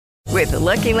With the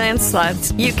Lucky Land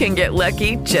Slots, you can get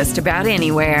lucky just about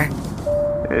anywhere.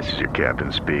 This is your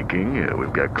captain speaking.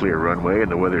 We've got clear runway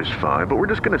and the weather's fine, but we're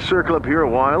just going to circle up here a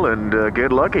while and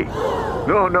get lucky.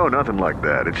 No, nothing like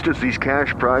that. It's just these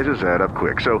cash prizes add up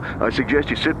quick. So I suggest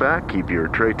you sit back, keep your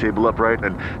tray table upright,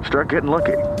 and start getting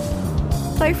lucky.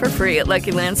 Play for free at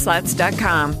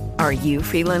LuckyLandSlots.com. Are you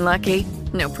feeling lucky?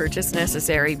 No purchase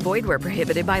necessary. Void where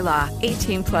prohibited by law.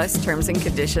 18 plus terms and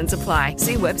conditions apply.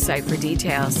 See website for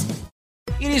details.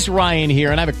 It is Ryan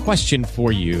here, and I have a question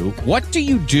for you. What do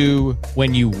you do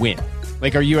when you win?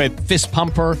 Like, are you a fist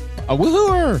pumper, a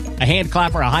woohooer, a hand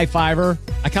clapper, a high fiver?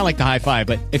 I kind of like the high five,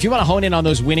 but if you want to hone in on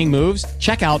those winning moves,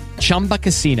 check out Chumba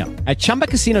Casino. At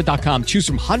ChumbaCasino.com, choose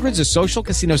from hundreds of social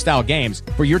casino-style games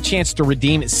for your chance to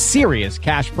redeem serious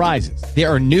cash prizes. There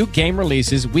are new game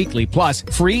releases weekly, plus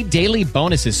free daily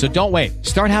bonuses. So don't wait.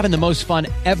 Start having the most fun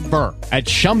ever at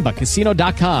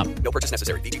ChumbaCasino.com. No purchase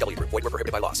necessary. VGW. Void where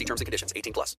prohibited by law. See terms and conditions.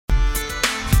 18 plus.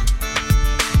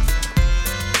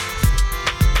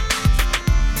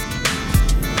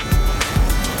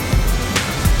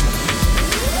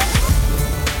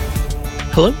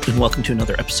 Hello, and welcome to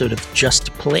another episode of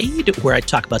Just Played, where I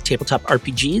talk about tabletop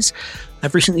RPGs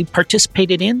I've recently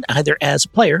participated in, either as a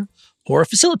player or a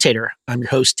facilitator. I'm your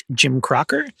host, Jim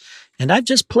Crocker, and I've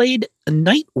just played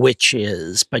Night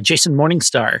Witches by Jason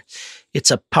Morningstar.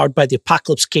 It's a powered by the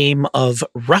apocalypse game of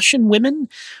Russian women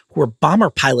who are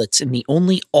bomber pilots in the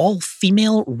only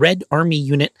all-female Red Army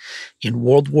unit in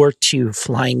World War II,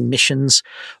 flying missions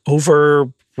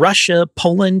over Russia,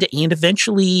 Poland, and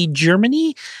eventually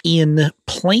Germany in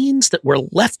planes that were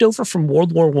left over from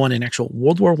World War I, in actual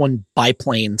World War I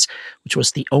biplanes, which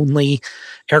was the only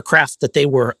aircraft that they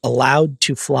were allowed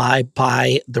to fly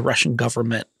by the Russian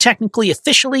government. Technically,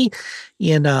 officially,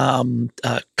 in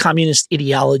communist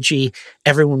ideology,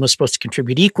 everyone was supposed to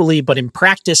contribute equally, but in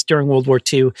practice during World War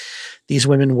II, these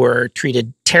women were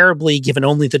treated terribly, given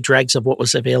only the dregs of what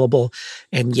was available,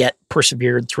 and yet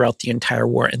persevered throughout the entire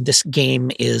war. And this game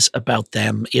is about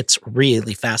them. It's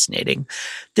really fascinating.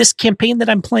 This campaign that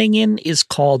I'm playing in is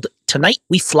called Tonight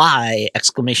We Fly! !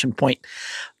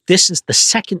 This is the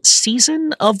second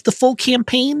season of the full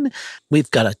campaign. We've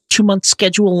got a 2-month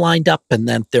schedule lined up, and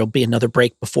then there'll be another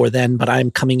break before then, but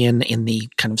I'm coming in the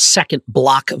kind of second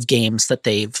block of games that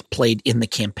they've played in the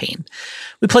campaign.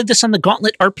 We played this on the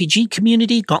Gauntlet RPG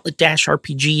community,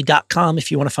 gauntlet-rpg.com.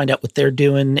 If you want to find out what they're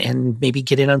doing and maybe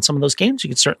get in on some of those games, you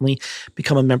can certainly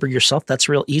become a member yourself. That's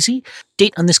real easy.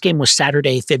 Date on this game was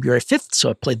Saturday, February 5th,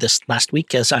 so I played this last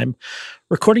week as I'm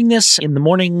recording this in the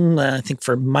morning. I think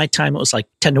for my time, it was like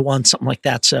 10 to 1, something like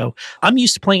that. So I'm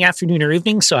used to playing afternoon or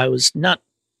evening, so I was not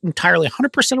entirely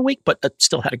 100% awake, but I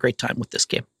still had a great time with this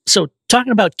game. So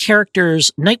talking about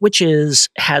characters, Night Witches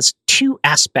has 2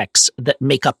 aspects that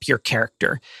make up your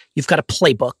character. You've got a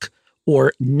playbook,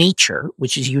 or nature,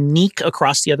 which is unique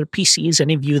across the other PCs.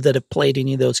 Any of you that have played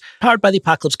any of those powered by the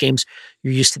apocalypse games,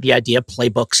 you're used to the idea of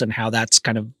playbooks and how that's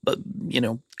kind of,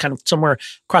 kind of somewhere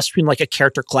cross between like a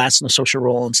character class and a social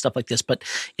role and stuff like this. But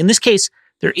in this case,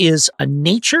 there is a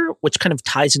nature which kind of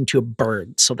ties into a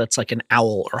bird. So that's like an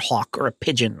owl or hawk or a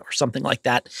pigeon or something like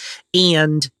that.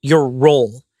 And your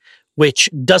role, which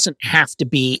doesn't have to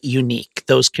be unique.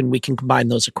 We can combine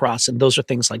those across. And those are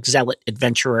things like zealot,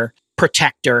 adventurer,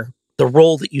 protector, the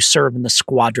role that you serve in the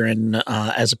squadron,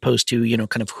 as opposed to,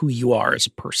 kind of who you are as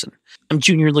a person. I'm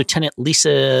Junior Lieutenant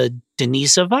Lisa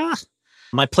Denisova.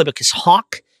 My playbook is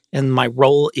Hawk, and my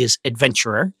role is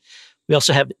adventurer. We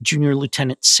also have Junior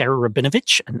Lieutenant Sarah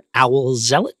Rabinovich, an owl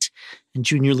zealot, and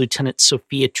Junior Lieutenant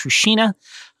Sophia Trushina,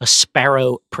 a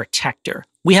sparrow protector.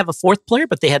 We have a 4th player,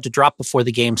 but they had to drop before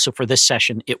the game, so for this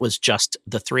session, it was just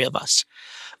the 3 of us.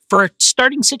 For a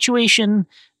starting situation,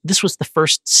 this was the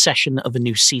first session of a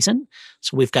new season,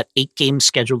 so we've got 8 games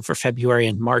scheduled for February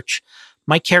and March.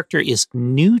 My character is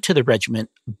new to the regiment,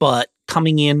 but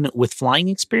coming in with flying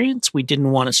experience, we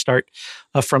didn't want to start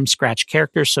a from-scratch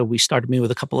character, so we started me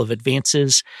with a couple of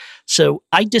advances. So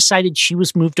I decided she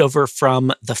was moved over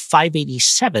from the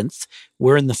 587th.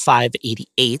 We're in the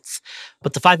 588th,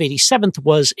 but the 587th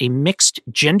was a mixed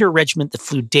gender regiment that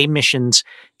flew day missions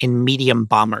in medium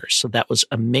bombers. So that was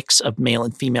a mix of male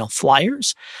and female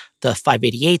flyers. The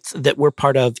 588th that we're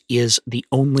part of is the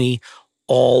only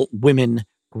all-women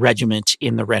regiment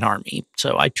in the Red Army.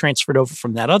 So I transferred over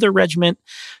from that other regiment.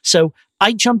 So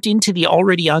I jumped into the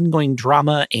already ongoing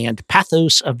drama and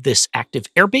pathos of this active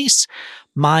airbase,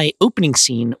 My opening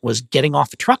scene was getting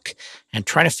off a truck and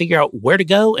trying to figure out where to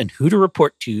go and who to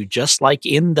report to, just like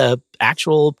in the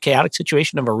actual chaotic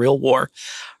situation of a real war.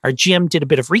 Our GM did a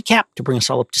bit of recap to bring us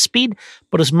all up to speed,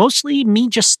 but it was mostly me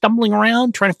just stumbling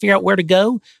around trying to figure out where to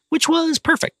go, which was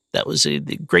perfect. That was a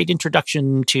great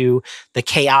introduction to the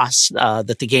chaos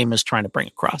that the game is trying to bring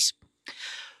across.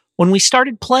 When we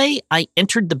started play, I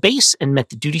entered the base and met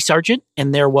the duty sergeant,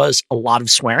 and there was a lot of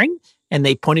swearing, and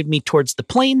they pointed me towards the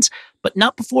planes, but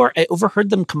not before I overheard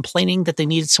them complaining that they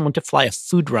needed someone to fly a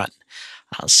food run.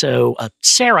 So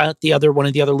Sarah, one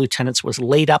of the other lieutenants, was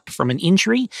laid up from an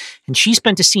injury, and she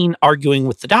spent a scene arguing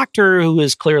with the doctor, who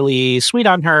is clearly sweet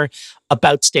on her,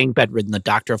 about staying bedridden. The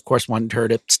doctor, of course, wanted her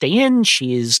to stay in.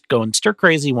 She's going stir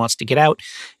crazy, wants to get out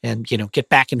and, get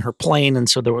back in her plane. And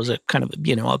so there was a kind of,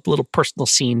 a little personal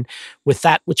scene with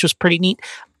that, which was pretty neat.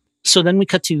 So then we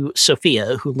cut to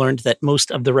Sophia, who learned that most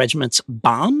of the regiment's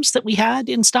bombs that we had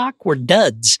in stock were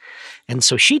duds. And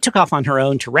so she took off on her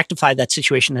own to rectify that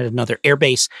situation at another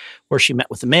airbase, where she met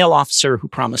with a male officer who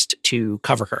promised to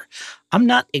cover her. I'm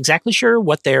not exactly sure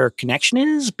what their connection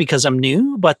is because I'm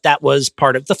new, but that was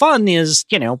part of the fun is,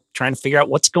 trying to figure out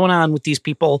what's going on with these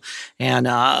people and,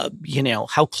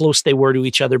 how close they were to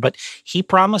each other. But he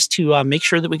promised to make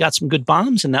sure that we got some good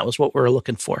bombs, and that was what we were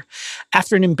looking for.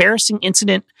 After an embarrassing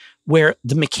incident where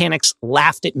the mechanics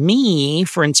laughed at me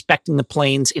for inspecting the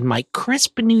planes in my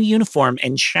crisp new uniform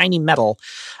and shiny metal,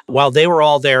 while they were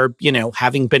all there,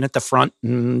 having been at the front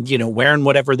and, wearing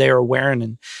whatever they were wearing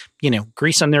and,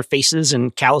 grease on their faces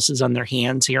and calluses on their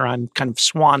hands. Here I'm kind of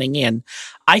swanning in.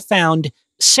 I found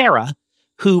Sarah,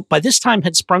 who by this time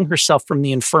had sprung herself from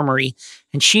the infirmary,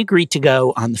 and she agreed to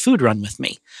go on the food run with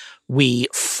me. We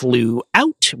flew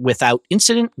out without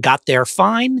incident, got there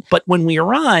fine, but when we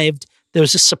arrived, there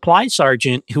was a supply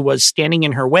sergeant who was standing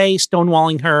in her way,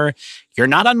 stonewalling her. "You're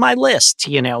not on my list,"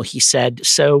 he said.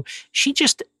 So she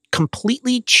just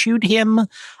completely chewed him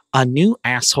a new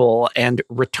asshole and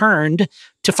returned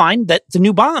to find that the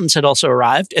new bombs had also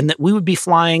arrived and that we would be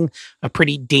flying a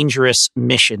pretty dangerous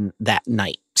mission that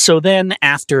night. So then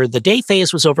after the day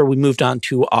phase was over, we moved on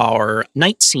to our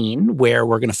night scene where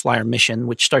we're going to fly our mission,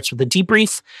 which starts with a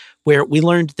debrief where we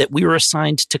learned that we were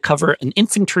assigned to cover an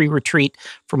infantry retreat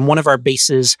from one of our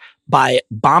bases by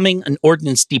bombing an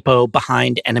ordnance depot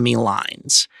behind enemy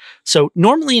lines. So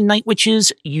normally in Night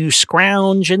Witches, you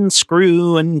scrounge and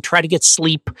screw and try to get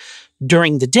sleep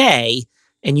during the day,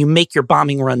 and you make your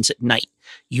bombing runs at night.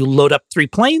 You load up 3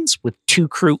 planes with 2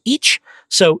 crew each.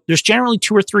 So there's generally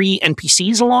 2 or 3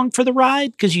 NPCs along for the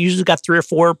ride because you usually got 3 or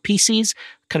 4 PCs,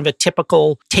 kind of a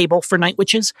typical table for Night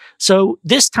Witches. So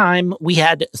this time we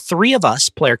had 3 of us,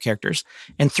 player characters,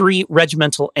 and 3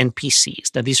 regimental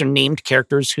NPCs. Now these are named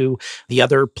characters who the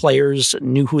other players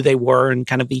knew who they were, and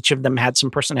kind of each of them had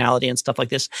some personality and stuff like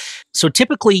this. So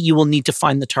typically you will need to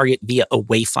find the target via a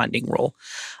wayfinding roll.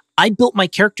 I built my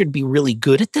character to be really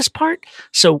good at this part,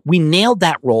 so we nailed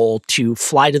that role to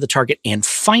fly to the target and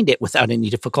find it without any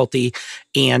difficulty.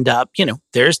 And,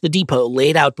 there's the depot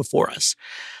laid out before us.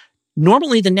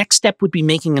 Normally, the next step would be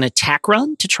making an attack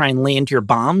run to try and land your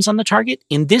bombs on the target.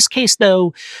 In this case,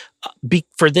 though,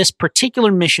 for this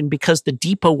particular mission, because the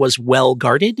depot was well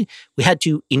guarded, we had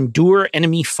to endure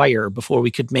enemy fire before we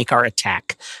could make our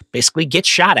attack. Basically, get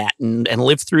shot at and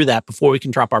live through that before we can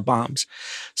drop our bombs.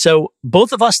 So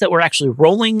both of us that were actually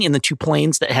rolling in the 2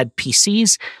 planes that had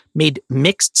PCs made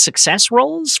mixed success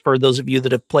rolls. For those of you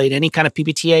that have played any kind of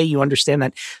PBTA, you understand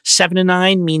that 7 to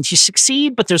 9 means you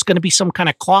succeed, but there's going to be some kind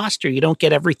of cost or you don't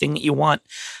get everything that you want.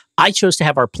 I chose to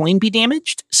have our plane be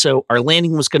damaged, so our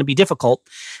landing was going to be difficult.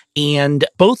 And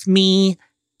both me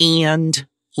and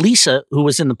Lisa, who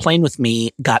was in the plane with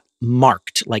me, got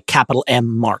marked, like capital M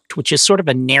marked, which is sort of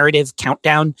a narrative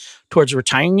countdown towards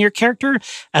retiring your character,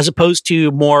 as opposed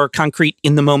to more concrete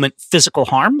in-the-moment physical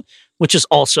harm, which is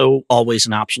also always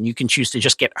an option. You can choose to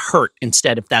just get hurt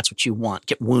instead if that's what you want,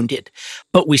 get wounded.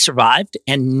 But we survived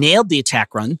and nailed the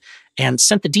attack run and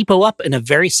sent the depot up in a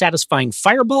very satisfying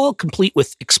fireball, complete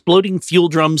with exploding fuel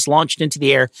drums launched into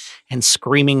the air and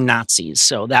screaming Nazis.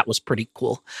 So that was pretty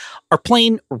cool. Our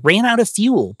plane ran out of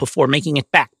fuel before making it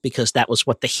back because that was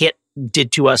what the hit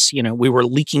did to us. We were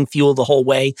leaking fuel the whole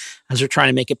way. As we're trying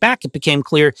to make it back, it became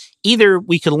clear either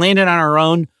we could land it on our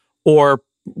own or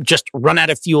just run out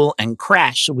of fuel and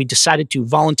crash. So we decided to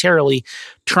voluntarily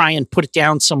try and put it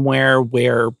down somewhere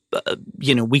where,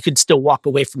 we could still walk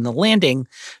away from the landing.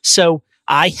 So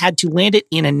I had to land it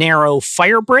in a narrow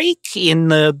fire break in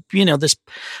the, this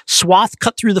swath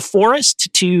cut through the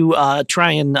forest to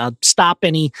try and stop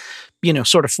any,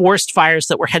 sort of forest fires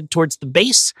that were headed towards the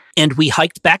base. And we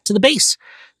hiked back to the base.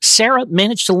 Sarah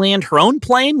managed to land her own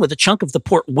plane with a chunk of the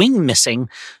port wing missing,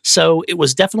 so it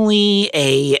was definitely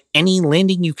any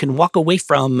landing you can walk away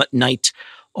from night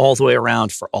all the way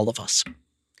around for all of us.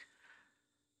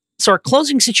 So our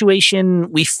closing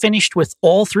situation, we finished with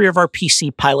all 3 of our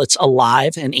PC pilots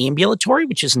alive and ambulatory,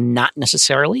 which is not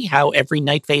necessarily how every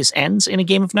night phase ends in a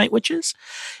game of Night Witches.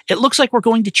 It looks like we're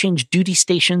going to change duty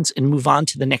stations and move on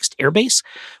to the next airbase,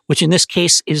 which in this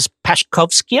case is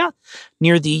Pashkovskia,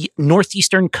 near the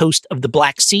northeastern coast of the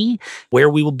Black Sea,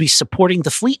 where we will be supporting the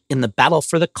fleet in the battle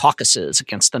for the Caucasus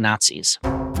against the Nazis.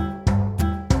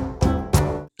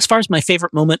 As far as my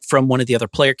favorite moment from one of the other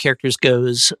player characters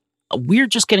goes, we're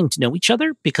just getting to know each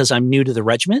other because I'm new to the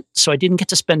regiment, so I didn't get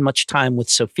to spend much time with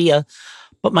Sophia,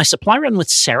 but my supply run with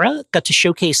Sarah got to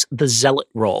showcase the zealot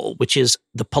role, which is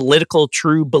the political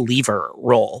true believer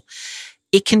role.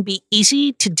 It can be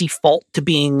easy to default to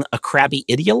being a crabby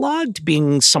ideologue, to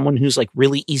being someone who's like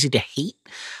really easy to hate,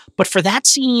 but for that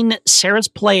scene, Sarah's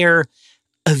player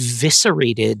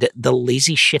eviscerated the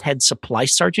lazy shithead supply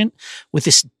sergeant with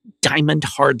this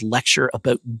diamond-hard lecture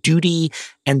about duty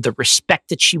and the respect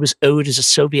that she was owed as a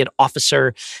Soviet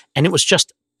officer, and it was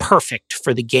just perfect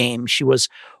for the game. She was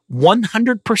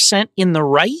 100% in the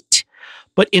right,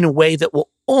 but in a way that will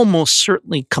almost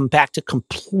certainly come back to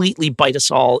completely bite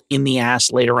us all in the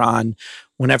ass later on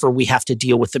whenever we have to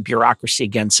deal with the bureaucracy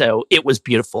again. So it was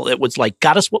beautiful. It was like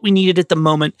got us what we needed at the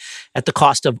moment at the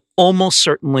cost of almost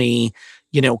certainly,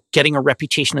 getting a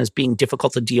reputation as being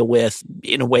difficult to deal with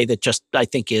in a way that just, I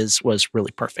think, was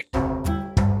really perfect. A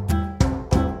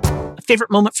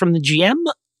favorite moment from the GM,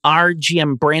 our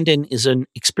GM, Brandon, is an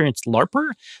experienced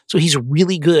LARPer, so he's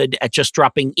really good at just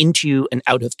dropping into and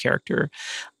out of character.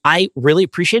 I really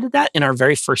appreciated that in our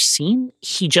very first scene.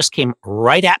 He just came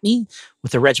right at me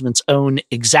with the regiment's own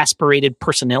exasperated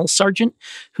personnel sergeant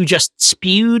who just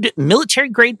spewed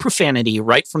military-grade profanity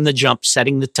right from the jump,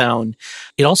 setting the tone.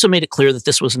 It also made it clear that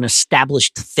this was an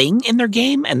established thing in their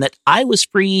game and that I was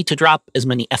free to drop as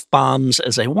many F-bombs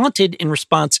as I wanted in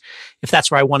response if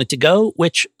that's where I wanted to go,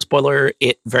 which, spoiler,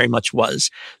 it very much was.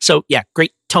 So yeah,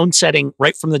 great tone setting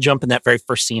right from the jump in that very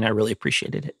first scene. I really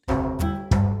appreciated it.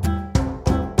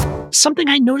 Something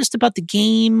I noticed about the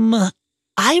game,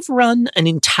 I've run an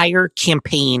entire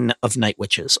campaign of Night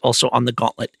Witches, also on the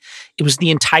Gauntlet. It was the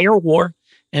entire war,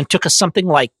 and it took us something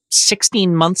like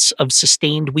 16 months of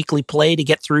sustained weekly play to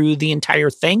get through the entire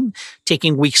thing,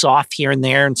 taking weeks off here and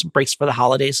there and some breaks for the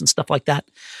holidays and stuff like that.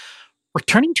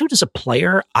 Returning to it as a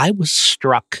player, I was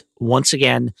struck once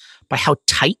again by how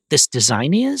tight this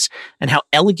design is and how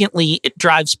elegantly it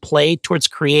drives play towards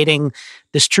creating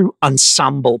this true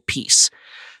ensemble piece.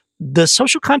 The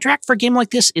social contract for a game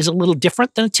like this is a little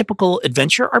different than a typical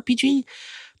adventure RPG.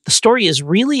 The story is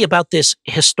really about this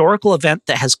historical event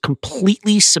that has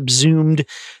completely subsumed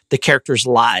the characters'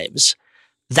 lives.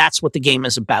 That's what the game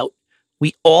is about.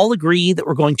 We all agree that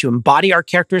we're going to embody our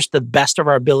characters to the best of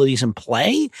our abilities in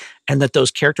play, and that those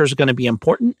characters are going to be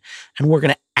important, and we're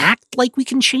going to act like we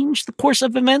can change the course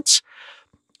of events.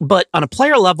 But on a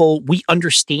player level, we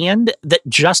understand that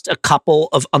just a couple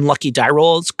of unlucky die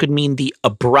rolls could mean the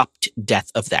abrupt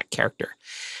death of that character.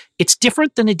 It's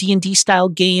different than a D&D style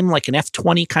game, like an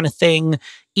F20 kind of thing,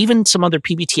 even some other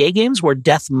PBTA games where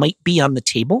death might be on the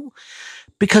table,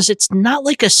 because it's not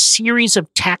like a series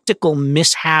of tactical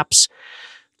mishaps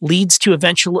leads to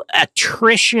eventual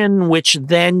attrition, which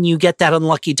then you get that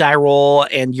unlucky die roll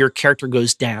and your character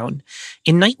goes down.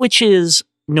 In Night Witches,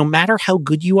 no matter how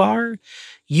good you are,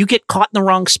 you get caught in the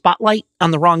wrong spotlight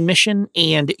on the wrong mission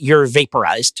and you're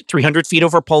vaporized 300 feet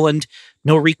over Poland,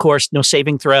 no recourse, no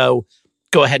saving throw.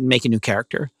 Go ahead and make a new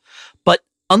character. But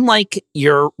unlike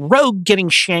your rogue getting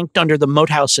shanked under the moat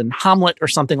house in Hamlet or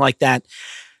something like that,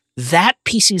 that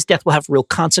PC's death will have real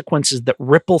consequences that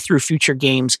ripple through future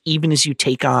games, even as you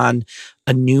take on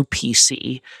a new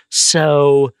PC.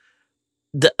 So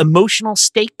the emotional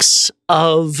stakes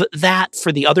of that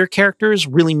for the other characters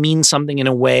really mean something in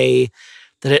a way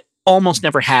that it almost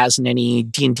never has in any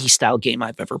D&D style game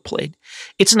I've ever played.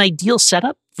 It's an ideal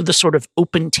setup for the sort of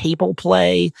open table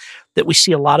play that we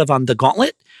see a lot of on the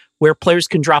Gauntlet, where players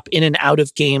can drop in and out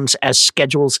of games as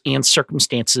schedules and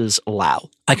circumstances allow.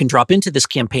 I can drop into this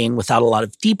campaign without a lot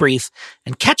of debrief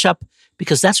and catch up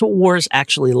because that's what war is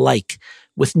actually like,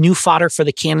 with new fodder for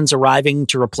the cannons arriving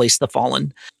to replace the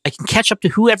fallen. I can catch up to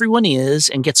who everyone is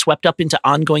and get swept up into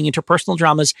ongoing interpersonal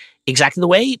dramas exactly the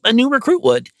way a new recruit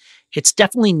would. It's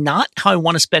definitely not how I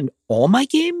want to spend all my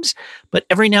games, but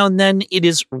every now and then it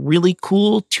is really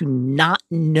cool to not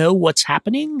know what's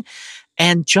happening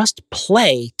and just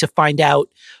play to find out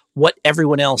what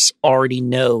everyone else already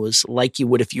knows, like you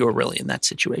would if you were really in that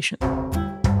situation.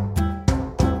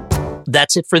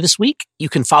 That's it for this week. You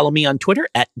can follow me on Twitter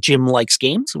at Jim Likes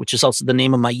Games, which is also the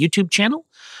name of my YouTube channel.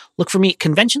 Look for me at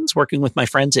conventions, working with my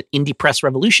friends at Indie Press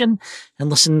Revolution, and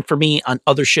listen for me on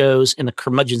other shows in the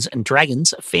Curmudgeons and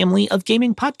Dragons family of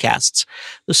gaming podcasts.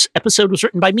 This episode was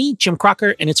written by me, Jim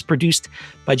Crocker, and it's produced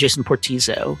by Jason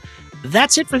Portizo.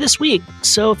 That's it for this week.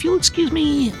 So if you'll excuse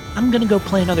me, I'm going to go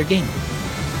play another game.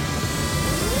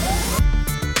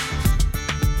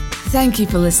 Thank you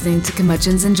for listening to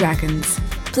Curmudgeons and Dragons.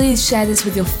 Please share this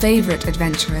with your favorite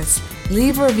adventurers.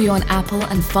 Leave a review on Apple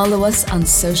and follow us on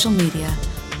social media.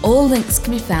 All links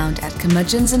can be found at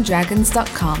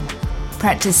curmudgeonsanddragons.com.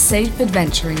 Practice safe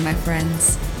adventuring, my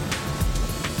friends.